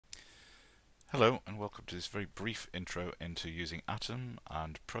Hello and welcome to this very brief intro into using Atom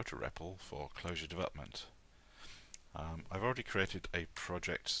and Proto REPL for Clojure development. I've already created a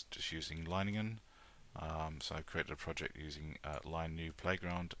project just using Leiningen. So I've created a project using line new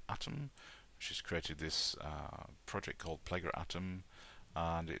playground Atom, which has created this project called Playground Atom,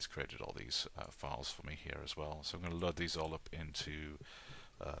 and it's created all these files for me here as well. So I'm going to load these all up into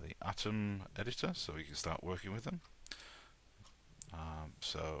the Atom editor so we can start working with them.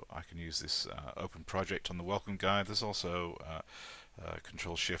 So I can use this open project on the welcome guide. There's also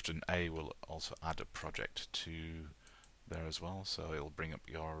Control Shift and A will also add a project to there as well. So it'll bring up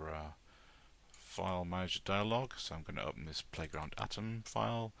your file manager dialog. So I'm going to open this playground atom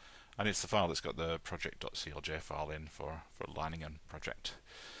file, and it's the file that's got the project.clj file in for Leiningen project,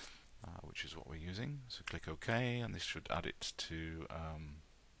 which is what we're using. So click OK, and this should add it to.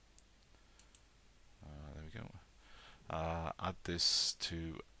 There we go. Add this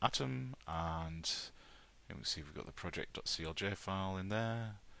to Atom, and you can see we've got the project.clj file in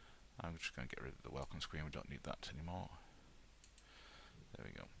there. I'm just going to get rid of the welcome screen, we don't need that anymore. There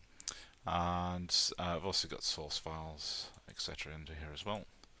we go. And I've also got source files, etc. into here as well.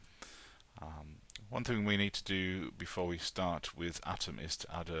 One thing we need to do before we start with Atom is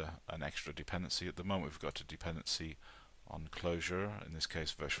to add an extra dependency. At the moment we've got a dependency on Clojure, in this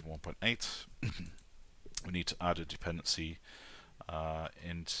case version 1.8. We need to add a dependency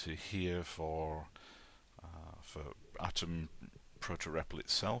into here for Atom Proto REPL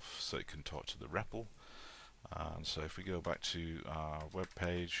itself, so it can talk to the REPL. And so if we go back to our web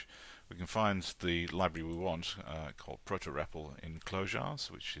page, we can find the library we want called Proto REPL in Clojure,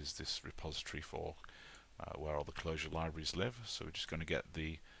 which is this repository for where all the Clojure libraries live. So we're just going to get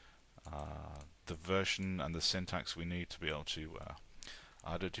the version and the syntax we need to be able to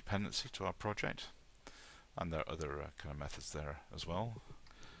add a dependency to our project. And there are other kind of methods there as well.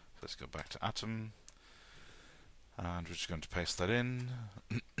 So let's go back to Atom, and we're just going to paste that in,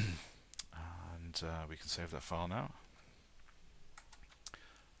 and we can save that file now.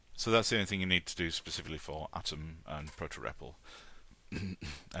 So that's the only thing you need to do specifically for Atom and Proto REPL.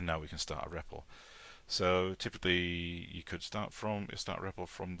 And now we can start a REPL. So typically you could start REPL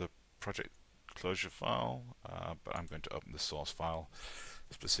from the project Clojure file, but I'm going to open the source file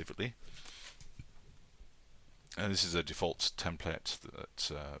specifically. And this is a default template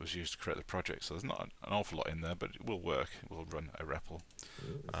that was used to create the project, so there's not an awful lot in there, but it will work. It will run a REPL.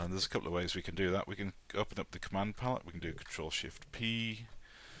 And there's a couple of ways we can do that. We can open up the command palette. We can do Control Shift P,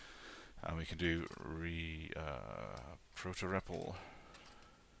 and we can do Proto REPL.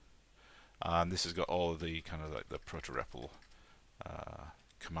 And this has got all of the kind of like the Proto REPL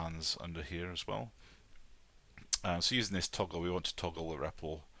commands under here as well. So using this toggle, we want to toggle the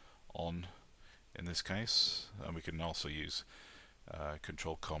REPL on in this case, and we can also use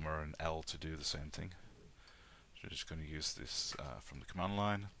Control comma and L to do the same thing. So we're just going to use this from the command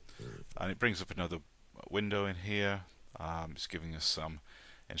line, and it brings up another window in here. It's giving us some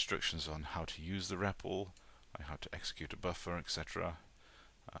instructions on how to use the REPL, how to execute a buffer, etc.,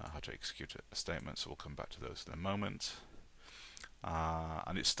 how to execute a statement. So we'll come back to those in a moment.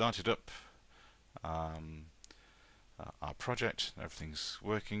 And it started up our project, and everything's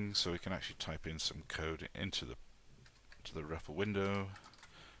working, so we can actually type in some code into the REPL window.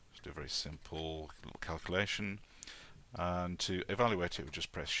 Just do a very simple little calculation, and to evaluate it we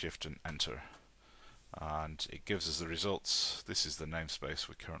just press Shift and Enter, and it gives us the results. This is the namespace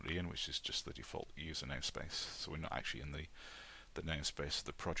we're currently in, which is just the default user namespace, so we're not actually in the namespace of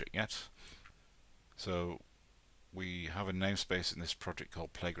the project yet. So we have a namespace in this project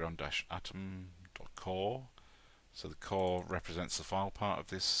called playground-atom.core. So the core represents the file part of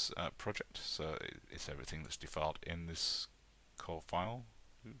this project, so it's everything that's defined in this core file.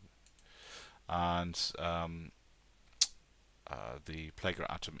 And the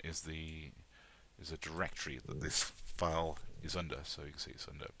playground atom is a directory that this file is under, so you can see it's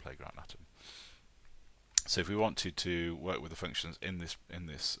under playground atom. So if we wanted to work with the functions in this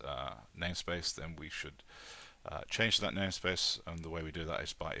namespace, then we should change that namespace, and the way we do that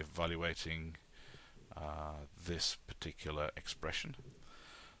is by evaluating this particular expression.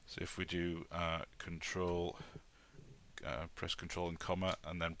 So if we do press Control and comma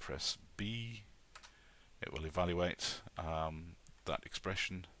and then press B, it will evaluate that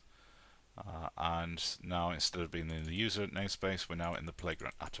expression, and now instead of being in the user namespace, we're now in the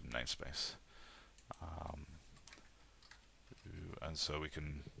playground atom namespace. And so we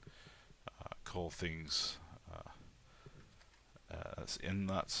can call things that's in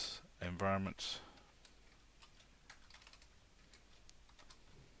that environment.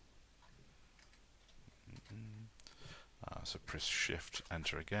 So press Shift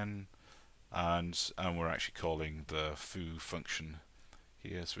Enter again, and we're actually calling the foo function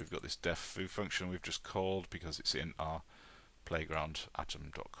here. So we've got this def foo function we've just called because it's in our playground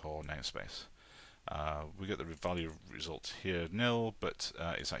atom.core namespace. We get the value result here nil, but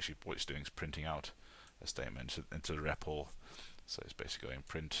it's actually what it's doing is printing out a statement into the REPL. So it's basically going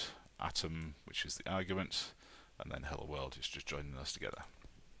print atom, which is the argument, and then hello world is just joining those together.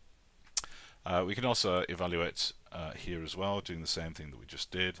 We can also evaluate here as well, doing the same thing that we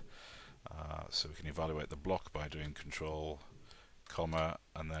just did. So we can evaluate the block by doing control, comma,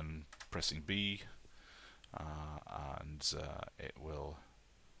 and then pressing B, and it will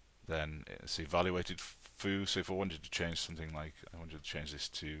then, it's evaluated foo. So if I wanted to change something, like I wanted to change this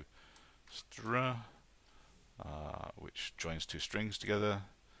to str, which joins two strings together,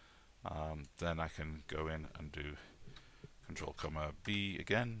 then I can go in and do control comma B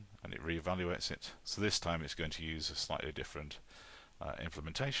again, and it reevaluates it. So this time it's going to use a slightly different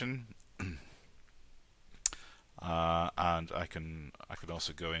implementation. And I could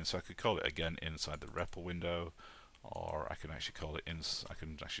also go in, so I could call it again inside the REPL window, or I can actually call it I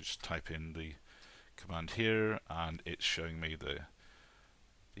can actually just type in the command here, and it's showing me the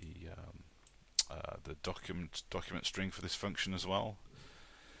document string for this function as well.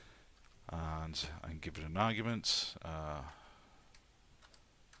 And I can give it an argument.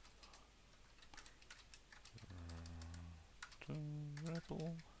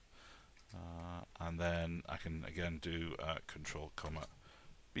 REPL. And then I can again do control comma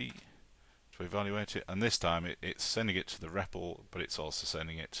B to evaluate it, and this time it's sending it to the REPL, but it's also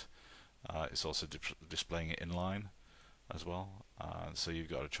sending it, it's also displaying it in line as well. So you've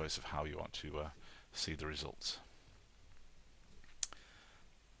got a choice of how you want to see the results.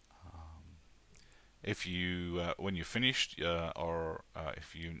 If you when you're finished, or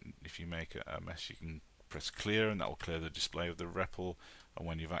if you make a mess, you can press clear, and that will clear the display of the REPL. And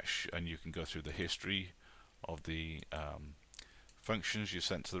when you've and you can go through the history of the functions you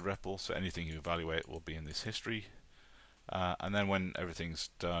sent to the REPL. So anything you evaluate will be in this history. And then when everything's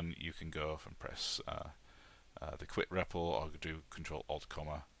done, you can go off and press the quit REPL, or do control alt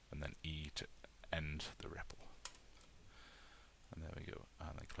comma and then E to end the REPL. And there we go,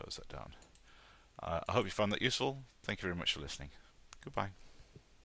 and then close that down. I hope you found that useful. Thank you very much for listening. Goodbye.